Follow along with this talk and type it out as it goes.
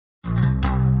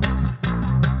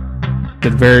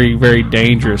It's very, very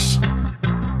dangerous.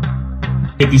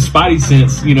 Get these spidey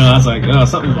sense, I was like, oh,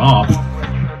 something's off.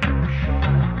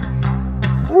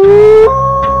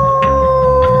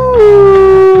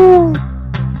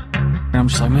 And I'm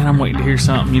just like, man, I'm waiting to hear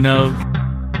something, Keep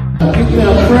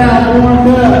that crowd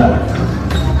warmed up.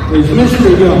 Is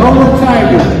Mr. Jehovah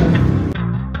Tiger.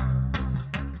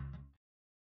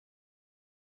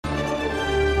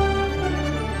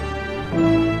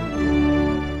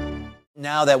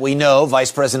 Now that we know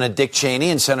Vice President Dick Cheney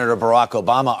and Senator Barack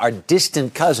Obama are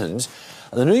distant cousins,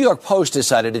 the New York Post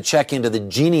decided to check into the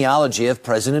genealogy of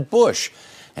President Bush,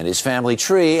 and his family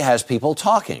tree has people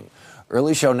talking.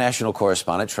 Early Show national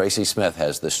correspondent Tracy Smith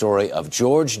has the story of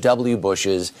George W.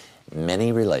 Bush's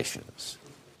many relations.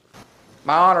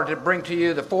 My honor to bring to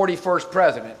you the 41st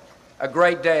president, a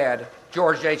great dad,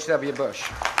 George H.W. Bush.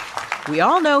 We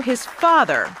all know his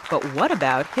father, but what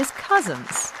about his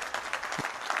cousins?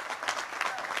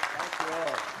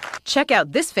 Check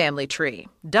out this family tree,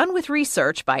 done with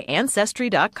research by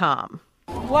Ancestry.com.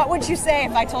 What would you say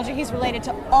if I told you he's related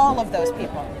to all of those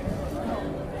people?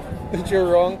 That you're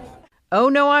wrong. Oh,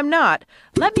 no, I'm not.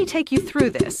 Let me take you through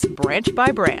this, branch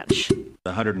by branch.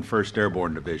 The 101st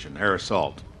Airborne Division, air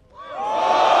assault.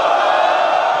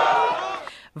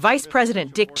 Vice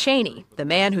President Dick Cheney, the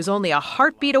man who's only a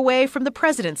heartbeat away from the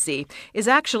presidency, is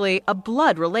actually a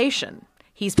blood relation.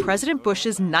 He's President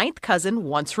Bush's 9th cousin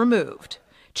once removed.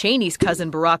 Cheney's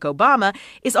cousin Barack Obama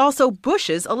is also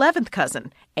Bush's 11th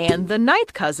cousin and the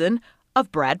 9th cousin of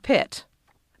Brad Pitt.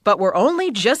 But we're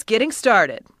only just getting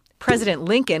started. President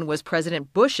Lincoln was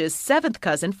President Bush's 7th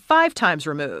cousin 5 times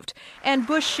removed, and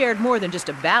Bush shared more than just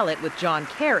a ballot with John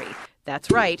Kerry.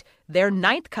 That's right, they're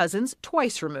 9th cousins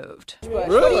twice removed. Really?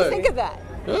 What do you think of that?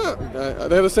 Yeah,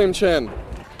 they have the same chin.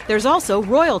 There's also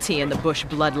royalty in the Bush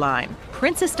bloodline.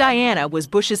 Princess Diana was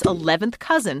Bush's 11th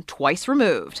cousin twice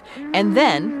removed. And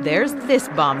then there's this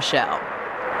bombshell.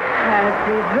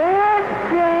 Happy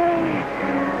birthday,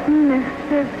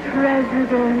 Mr.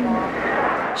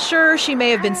 President. Sure, she may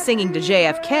have been singing to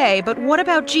JFK, but what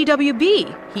about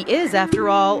GWB? He is, after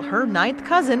all, her 9th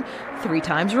cousin 3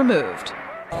 times removed.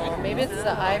 Maybe it's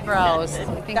the eyebrows. I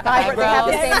think They have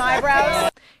the same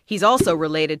eyebrows? He's also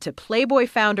related to Playboy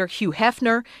founder Hugh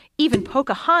Hefner, even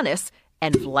Pocahontas,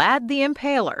 and Vlad the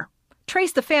Impaler.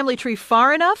 Trace the family tree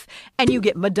far enough, and you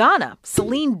get Madonna,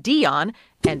 Celine Dion,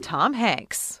 and Tom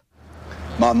Hanks.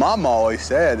 My mom always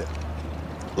said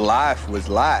life was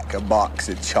like a box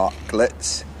of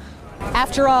chocolates.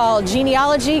 After all,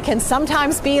 genealogy can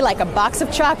sometimes be like a box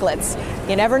of chocolates.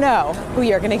 You never know who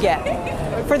you're going to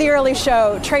get. For The Early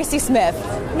Show, Tracy Smith.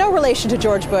 No relation to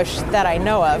George Bush that I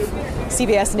know of.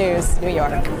 CBS News, New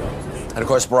York. And of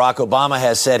course, Barack Obama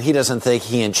has said he doesn't think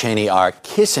he and Cheney are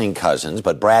kissing cousins,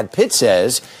 but Brad Pitt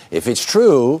says if it's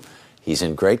true, he's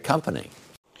in great company.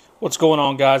 What's going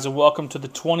on, guys, and welcome to the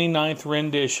 29th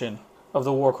rendition of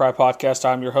the War Cry podcast.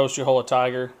 I'm your host, Jehovah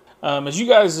Tiger. As you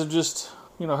guys have just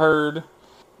heard,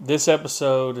 this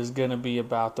episode is going to be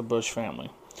about the Bush family.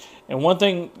 And one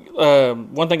thing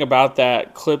about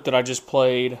that clip that I just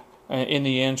played in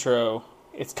the intro,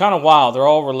 it's kind of wild. They're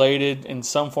all related in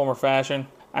some form or fashion.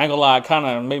 I ain't gonna lie, it kind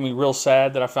of made me real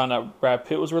sad that I found out Brad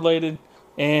Pitt was related,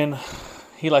 and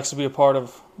he likes to be a part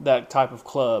of that type of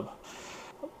club.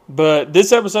 But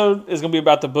this episode is gonna be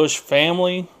about the Bush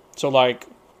family, so like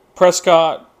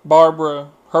Prescott, Barbara,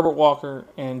 Herbert Walker,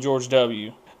 and George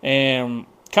W. And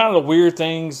kind of the weird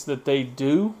things that they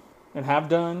do and have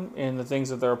done, and the things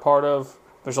that they're a part of.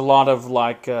 There's a lot of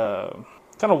like kind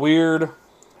of weird,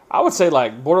 I would say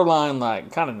like borderline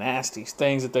like kind of nasty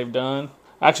things that they've done.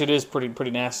 Actually, it is pretty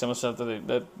nasty, some of the stuff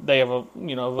that they have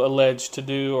alleged to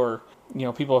do, or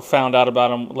people have found out about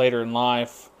them later in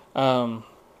life. But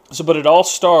it all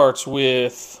starts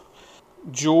with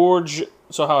George.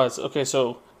 So how it's okay?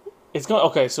 So it's going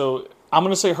okay. So I'm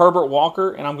going to say Herbert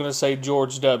Walker, and I'm going to say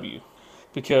George W.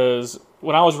 Because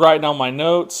when I was writing down my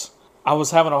notes, I was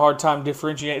having a hard time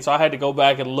differentiating, so I had to go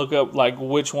back and look up like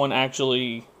which one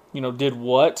actually did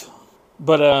what.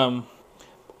 But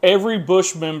every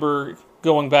Bush member,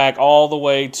 going back all the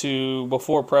way to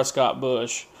before Prescott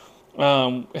Bush,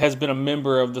 has been a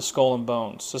member of the Skull and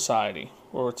Bones Society,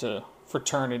 or it's a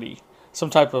fraternity,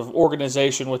 some type of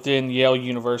organization within Yale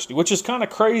University, which is kind of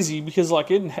crazy because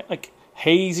like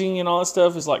hazing and all that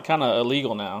stuff is like kind of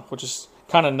illegal now, which is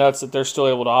kind of nuts that they're still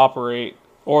able to operate,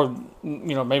 or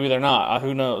maybe they're not.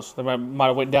 Who knows? They might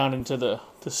have went down into the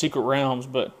secret realms.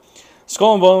 But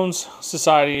Skull and Bones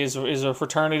Society is a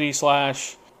fraternity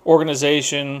 /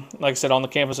 organization, like I said, on the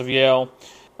campus of Yale.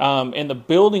 And the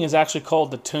building is actually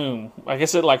called the Tomb. I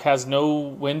guess it like has no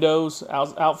windows,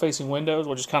 out-facing windows,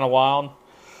 which is kind of wild.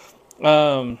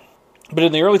 But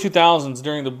in the early 2000s,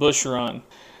 during the Bush run,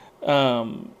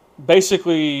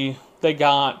 basically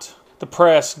the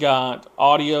press got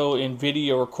audio and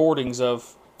video recordings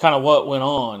of kind of what went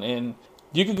on, and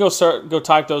you can go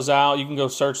type those out. You can go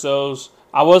search those.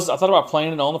 I thought about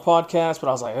playing it on the podcast, but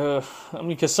I was like, ugh. I mean,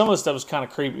 because some of the stuff was kind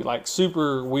of creepy, like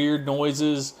super weird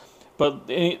noises. But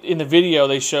in the video,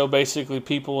 they show basically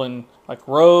people in like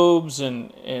robes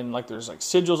and like there's like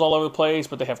sigils all over the place,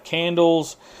 but they have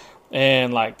candles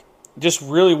and like just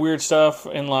really weird stuff.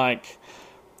 And like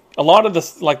a lot of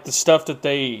the stuff that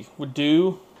they would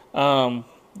do,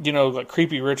 like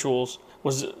creepy rituals,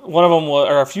 was one of them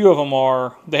or a few of them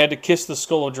are they had to kiss the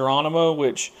skull of Geronimo,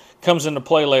 which comes into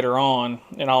play later on,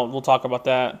 and we'll talk about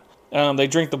that. They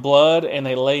drink the blood and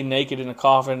they lay naked in a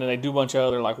coffin, and they do a bunch of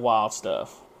other like wild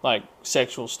stuff, like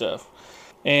sexual stuff.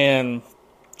 And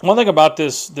one thing about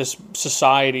this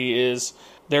society is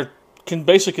they can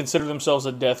basically consider themselves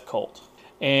a death cult,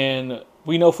 and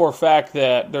we know for a fact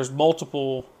that there's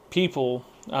multiple people.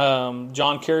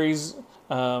 John Kerry's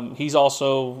he's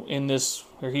also in this,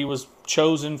 or he was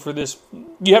chosen for this.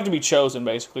 You have to be chosen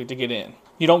basically to get in.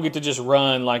 You don't get to just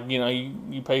run like,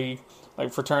 you pay,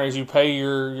 like fraternities, you pay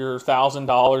your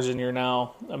 $1,000 and you're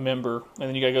now a member, and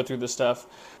then you got to go through this stuff.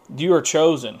 You are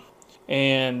chosen.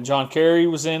 And John Kerry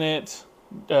was in it,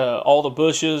 all the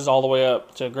Bushes, all the way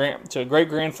up to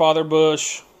great-grandfather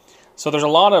Bush. So there's a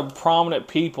lot of prominent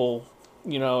people,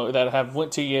 that have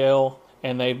went to Yale,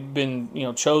 and they've been,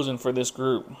 chosen for this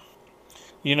group.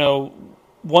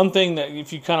 One thing that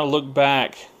if you kind of look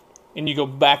back and you go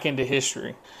back into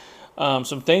history,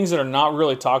 some things that are not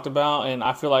really talked about, and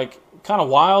I feel like kind of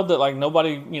wild that like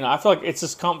nobody, I feel like it's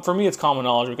just for me it's common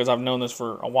knowledge because I've known this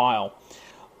for a while.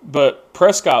 But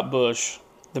Prescott Bush,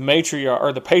 the patriarch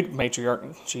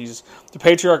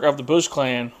of the Bush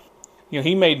clan,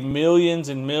 he made millions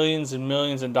and millions and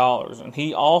millions of dollars, and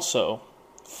he also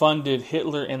funded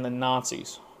Hitler and the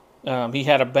Nazis. He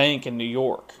had a bank in New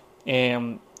York,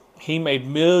 and he made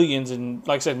millions and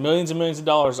millions of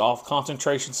dollars off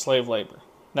concentration slave labor.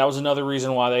 That was another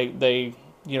reason why they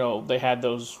had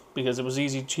those, because it was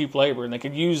easy, cheap labor, and they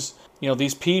could use,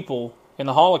 these people in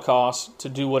the Holocaust to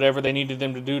do whatever they needed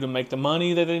them to do to make the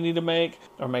money that they need to make,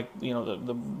 or make,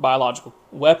 the biological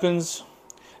weapons.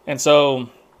 And so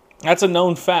that's a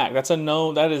known fact.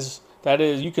 That is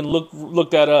you can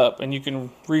look that up and you can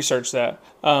research that.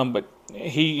 But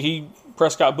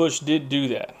Prescott Bush did do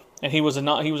that. And he was a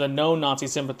known Nazi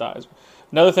sympathizer.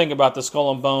 Another thing about the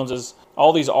Skull and Bones is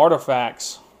all these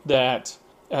artifacts that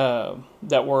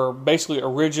were basically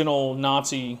original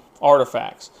Nazi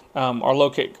artifacts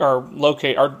are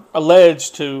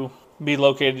alleged to be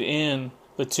located in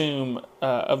the tomb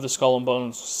of the Skull and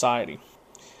Bones Society.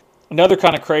 Another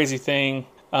kind of crazy thing.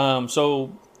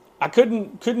 So I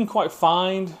couldn't quite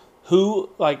find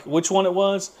which one it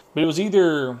was, but it was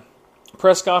either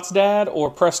Prescott's dad or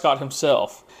Prescott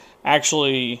himself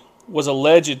actually was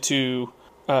alleged to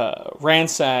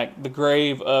ransack the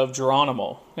grave of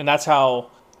Geronimo, and that's how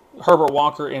Herbert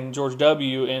Walker and George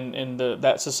W. and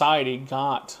that society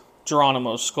got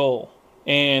Geronimo's skull.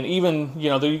 And even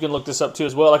you can look this up too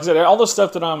as well. Like I said, all the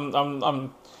stuff that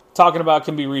I'm talking about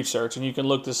can be researched, and you can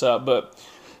look this up. But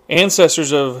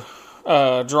ancestors of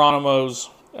Geronimo's,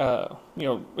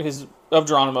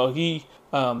 Geronimo,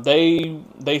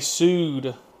 they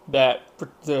sued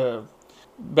the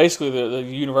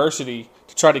university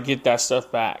to try to get that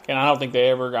stuff back, and I don't think they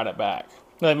ever got it back.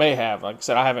 They may have. Like I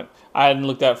said, I hadn't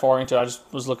looked that far into it. I just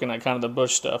was looking at kind of the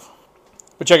Bush stuff.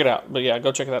 But check it out. But yeah,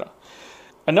 go check that out.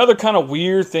 Another kind of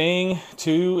weird thing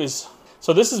too is,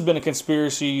 so this has been a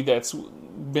conspiracy that's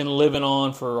been living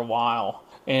on for a while,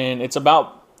 and it's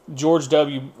about George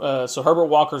W. So Herbert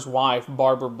Walker's wife,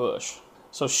 Barbara Bush.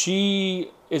 So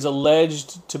she is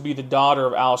alleged to be the daughter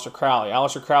of Aleister Crowley.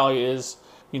 Aleister Crowley is,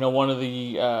 one of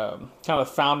the kind of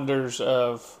founders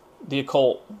of the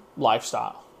occult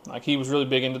lifestyle. Like he was really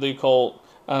big into the occult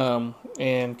and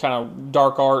kind of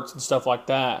dark arts and stuff like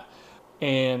that.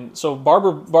 And so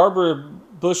Barbara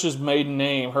Bush's maiden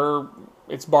name,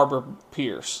 it's Barbara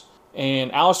Pierce.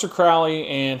 And Aleister Crowley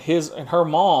and her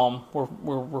mom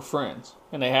were friends,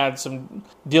 and they had some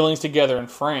dealings together in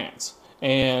France.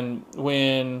 And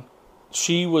when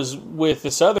she was with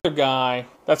this other guy,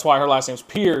 that's why her last name's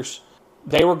Pierce,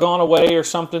 they were gone away or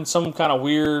something, some kind of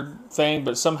weird thing,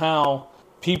 but somehow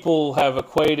people have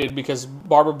equated, because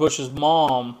Barbara Bush's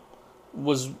mom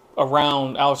was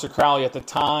around Aleister Crowley at the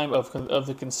time of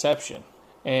the conception.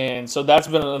 And so that's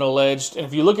been an alleged, and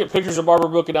if you look at pictures of Barbara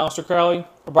Bush and Aleister Crowley,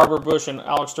 or Barbara Bush and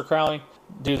Aleister Crowley,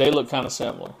 dude, they look kind of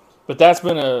similar. But that's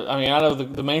been I know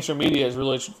the mainstream media has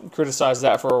really criticized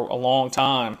that for a long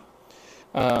time.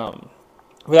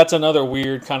 But that's another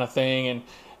weird kind of thing.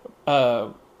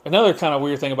 And another kind of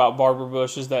weird thing about Barbara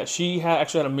Bush is that she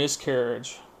actually had a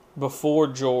miscarriage before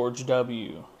George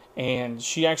W. And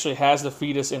she actually has the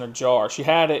fetus in a jar. She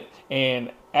had it,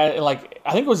 and I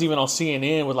think it was even on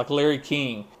CNN with like Larry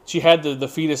King. She had the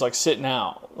fetus like sitting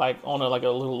out like on a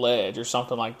little ledge or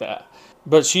something like that.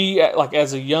 But she, like,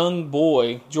 as a young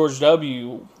boy, George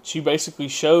W., she basically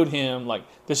showed him like,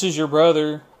 this is your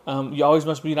brother. You always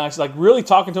must be nice. Like, really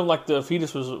talking to him like the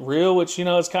fetus was real, which,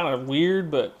 it's kind of weird.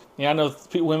 But yeah, I know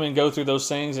women go through those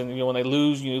things, and when they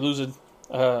lose, you lose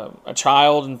a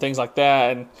child and things like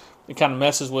that, and it kind of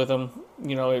messes with them,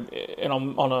 and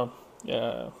on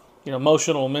a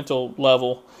emotional, mental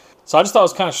level. So I just thought it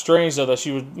was kind of strange, though, that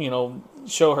she would,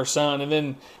 show her son. And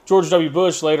then George W.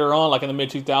 Bush later on, like in the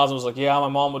mid-2000s, was like, yeah, my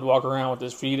mom would walk around with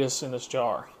this fetus in this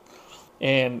jar.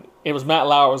 And it was Matt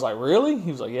Lauer was like, really?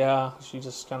 He was like, yeah, she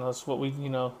just kind of, that's what we,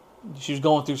 she was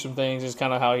going through some things, is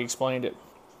kind of how he explained it.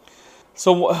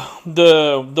 So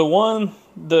the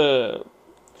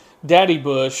Daddy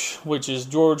Bush, which is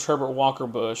George Herbert Walker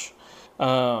Bush,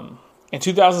 in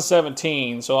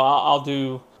 2017, so I'll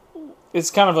do, it's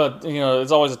kind of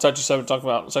it's always a touchy subject talking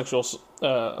about sexual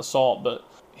assault, but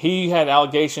he had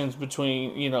allegations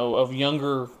between, of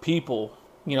younger people,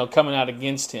 coming out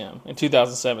against him in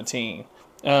 2017.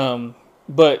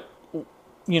 But,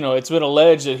 it's been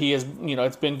alleged that he has,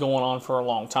 it's been going on for a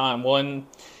long time. Well, in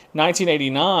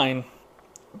 1989,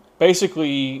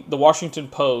 basically the Washington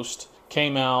Post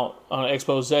came out on an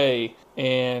expose,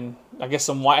 and I guess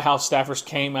some White House staffers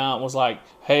came out and was like,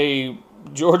 hey,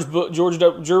 George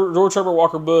Herbert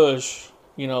Walker Bush,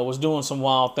 was doing some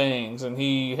wild things, and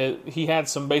he had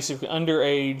some basically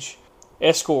underage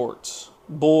escorts,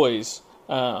 boys,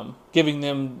 giving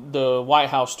them the White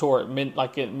House tour at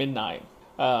midnight,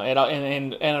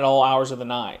 and at all hours of the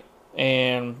night.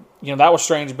 And that was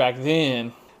strange back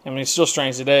then. I mean, it's still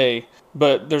strange today.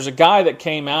 But there's a guy that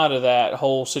came out of that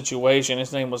whole situation.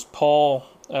 His name was Paul,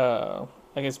 I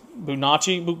guess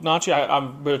Buchnacci.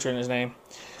 I'm butchering his name.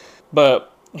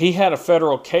 But he had a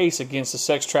federal case against a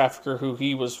sex trafficker who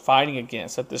he was fighting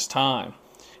against at this time.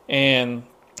 And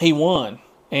he won.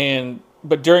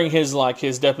 But during his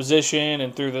deposition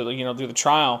and through the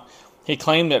trial, he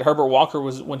claimed that Herbert Walker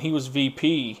when he was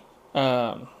VP,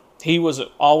 he was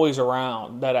always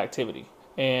around that activity.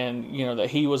 And, that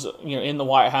he was, in the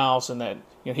White House, and that,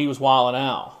 he was wilding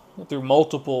out through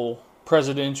multiple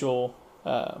presidential,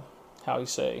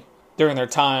 during their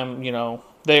time,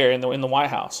 there in the White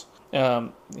House.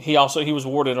 He was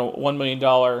awarded a $1 million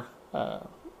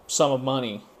sum of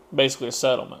money, basically a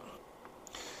settlement.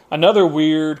 Another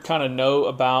weird kind of note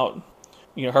about,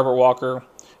 Herbert Walker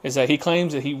is that he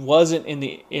claims that he wasn't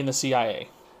in the CIA.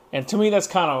 And to me, that's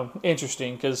kind of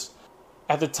interesting, because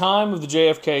at the time of the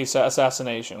JFK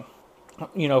assassination,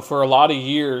 for a lot of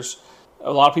years,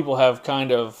 a lot of people have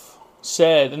kind of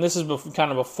said, and this is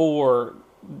kind of before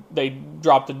they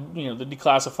dropped the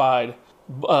declassified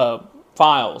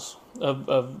files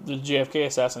of the JFK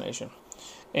assassination.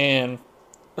 And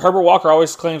Herbert Walker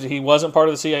always claims that he wasn't part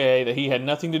of the CIA, that he had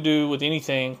nothing to do with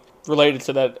anything related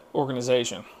to that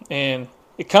organization. And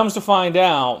it comes to find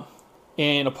out,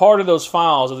 in a part of those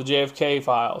files, of the JFK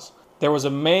files, there was a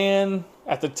man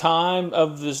at the time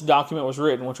of this document was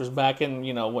written, which was back in,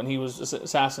 when he was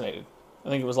assassinated. I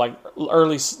think it was like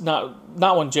early, not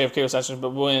when JFK was assassinated, but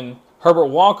when Herbert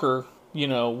Walker,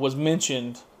 was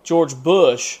mentioned, George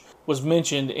Bush was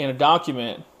mentioned in a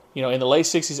document, in the late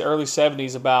 60s, early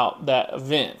 70s about that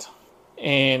event.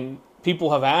 And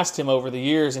people have asked him over the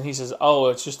years, and he says, oh,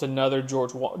 it's just another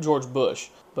George Bush.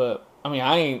 But, I mean,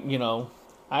 I ain't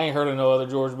heard of no other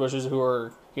George Bushes who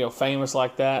are, famous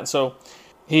like that. So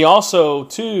he also,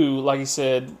 too, like he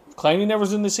said, claimed he never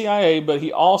was in the CIA, but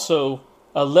he also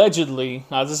allegedly,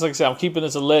 now just like I said, I'm keeping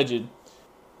this alleged,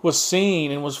 was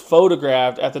seen and was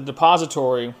photographed at the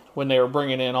depository when they were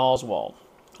bringing in Oswald,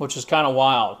 which is kind of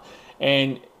wild.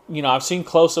 And, I've seen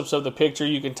close-ups of the picture.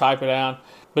 You can type it out.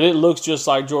 But it looks just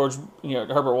like George,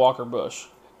 Herbert Walker Bush.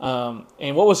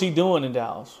 And what was he doing in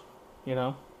Dallas?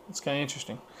 It's kind of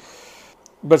interesting.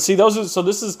 But see,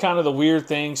 this is kind of the weird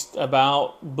things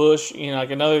about Bush.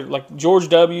 Like George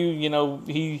W.,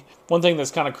 one thing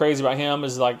that's kind of crazy about him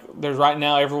is there's right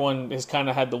now everyone has kind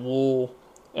of had the wool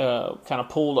kind of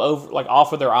pulled over,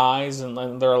 off of their eyes,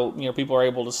 and they're, people are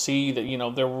able to see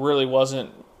that, there really wasn't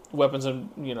weapons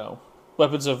of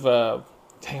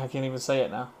dang, I can't even say it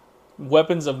now.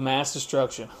 Weapons of mass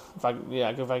destruction. If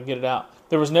I get it out,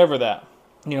 there was never that,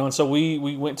 and so we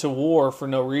went to war for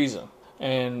no reason.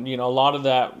 And, a lot of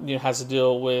that, has to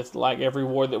deal with, like, every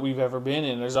war that we've ever been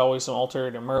in. There's always some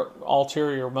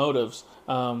ulterior motives.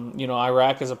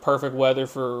 Iraq is a perfect weather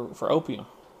for opium.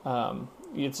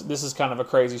 This is kind of a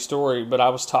crazy story, but I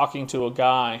was talking to a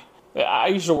guy.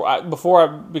 Before I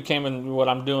became what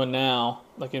I'm doing now,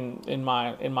 like in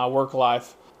my work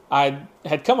life, I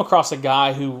had come across a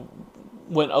guy who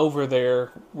went over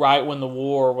there right when the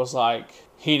war was, like,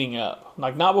 heating up.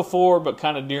 Like, not before, but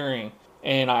kind of during.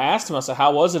 And I asked him, I said,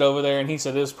 how was it over there? And he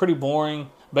said, it was pretty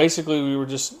boring. Basically, we were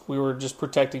just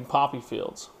protecting poppy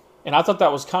fields. And I thought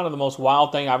that was kind of the most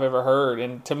wild thing I've ever heard.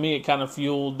 And to me, it kind of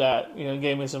fueled that,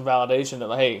 gave me some validation that,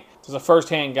 hey, there's a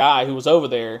first-hand guy who was over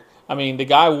there. I mean, the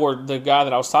guy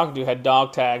that I was talking to had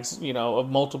dog tags, of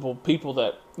multiple people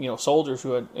that, soldiers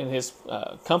who had in his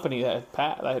company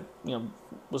that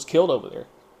was killed over there.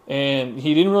 And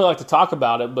he didn't really like to talk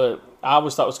about it, but I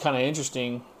always thought it was kind of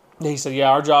interesting. He said, yeah,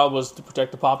 our job was to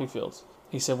protect the poppy fields.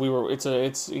 He said, he's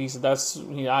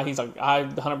like, I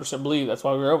 100% believe that's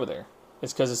why we were over there.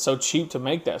 It's because it's so cheap to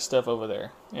make that stuff over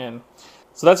there. And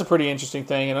so that's a pretty interesting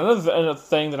thing. And another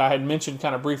thing that I had mentioned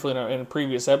kind of briefly in a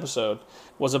previous episode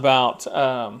was about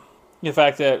the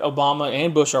fact that Obama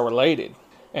and Bush are related.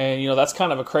 And, that's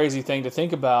kind of a crazy thing to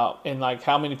think about, and like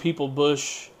how many people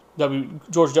George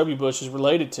W. Bush is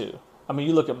related to. I mean,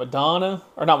 you look at Madonna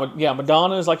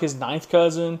is like his 9th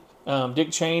cousin.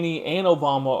 Dick Cheney and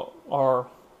Obama are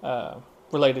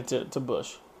related to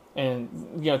Bush.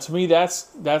 And, to me,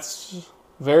 that's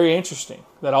very interesting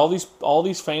that all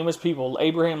these famous people,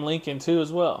 Abraham Lincoln too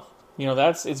as well.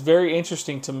 It's very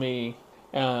interesting to me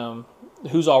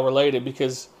who's all related,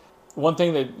 because one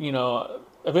thing that,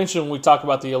 eventually when we talk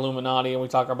about the Illuminati and we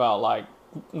talk about, like,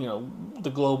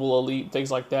 the global elite,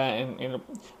 things like that, and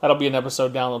that'll be an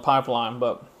episode down the pipeline,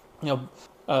 but,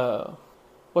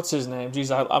 what's his name?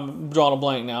 Jeez, I'm drawing a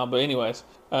blank now, but anyways,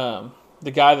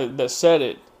 the guy that said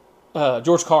it,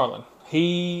 George Carlin,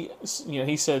 he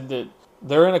said that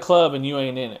they're in a club and you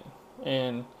ain't in it.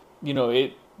 And,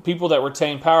 people that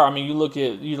retain power, I mean, you look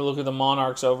at the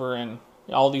monarchs over in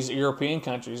all these European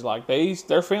countries, like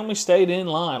their family stayed in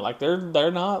line, like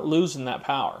they're not losing that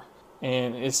power.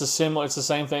 And it's the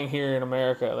same thing here in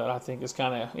America that I think is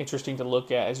kind of interesting to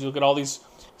look at, as you look at all these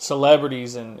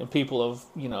celebrities and people of,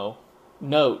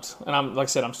 note. And like I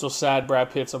said, I'm still sad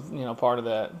Brad Pitt's part of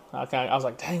that. I was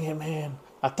like, dang it, man.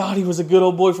 I thought he was a good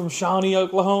old boy from Shawnee,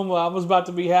 Oklahoma. I was about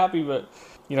to be happy, but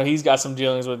he's got some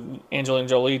dealings with Angelina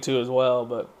Jolie too as well.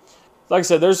 But like I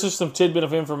said, there's just some tidbit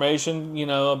of information,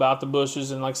 about the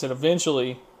Bushes, and like I said,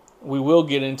 eventually we will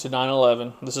get into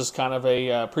 9/11. This is kind of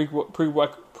a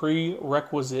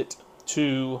prerequisite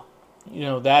to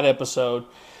that episode,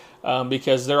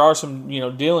 because there are some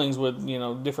dealings with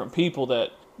different people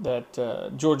that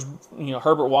George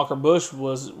Herbert Walker Bush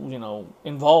was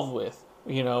involved with,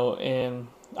 and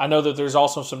I know that there's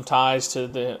also some ties to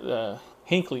the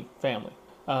Hinckley family,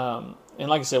 and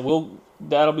like I said,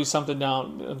 that'll be something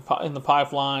down in the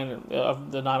pipeline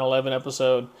of the 9/11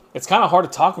 episode. It's kind of hard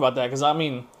to talk about that, because I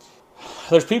mean,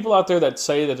 there's people out there that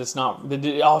say that it's not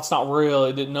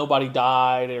real, nobody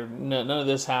died, or none of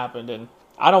this happened, and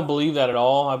I don't believe that at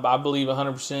all. I believe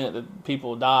 100% that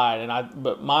people died,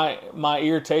 but my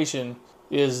irritation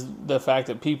is the fact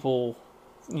that people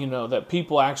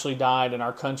actually died and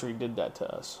our country did that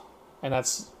to us, and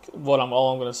that's all I'm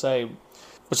going to say.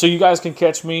 But so you guys can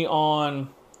catch me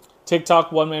on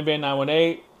TikTok, One Man Band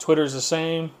 918. Twitter's the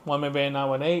same, One Man Band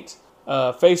 918.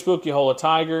 Facebook, Yehola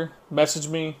Tiger. Message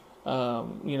me.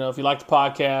 If you like the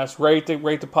podcast, rate the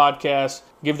podcast.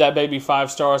 Give that baby 5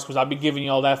 stars, because I'll be giving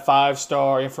you all that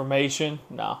 5-star information.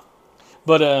 No,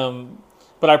 but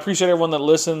I appreciate everyone that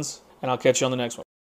listens, and I'll catch you on the next one.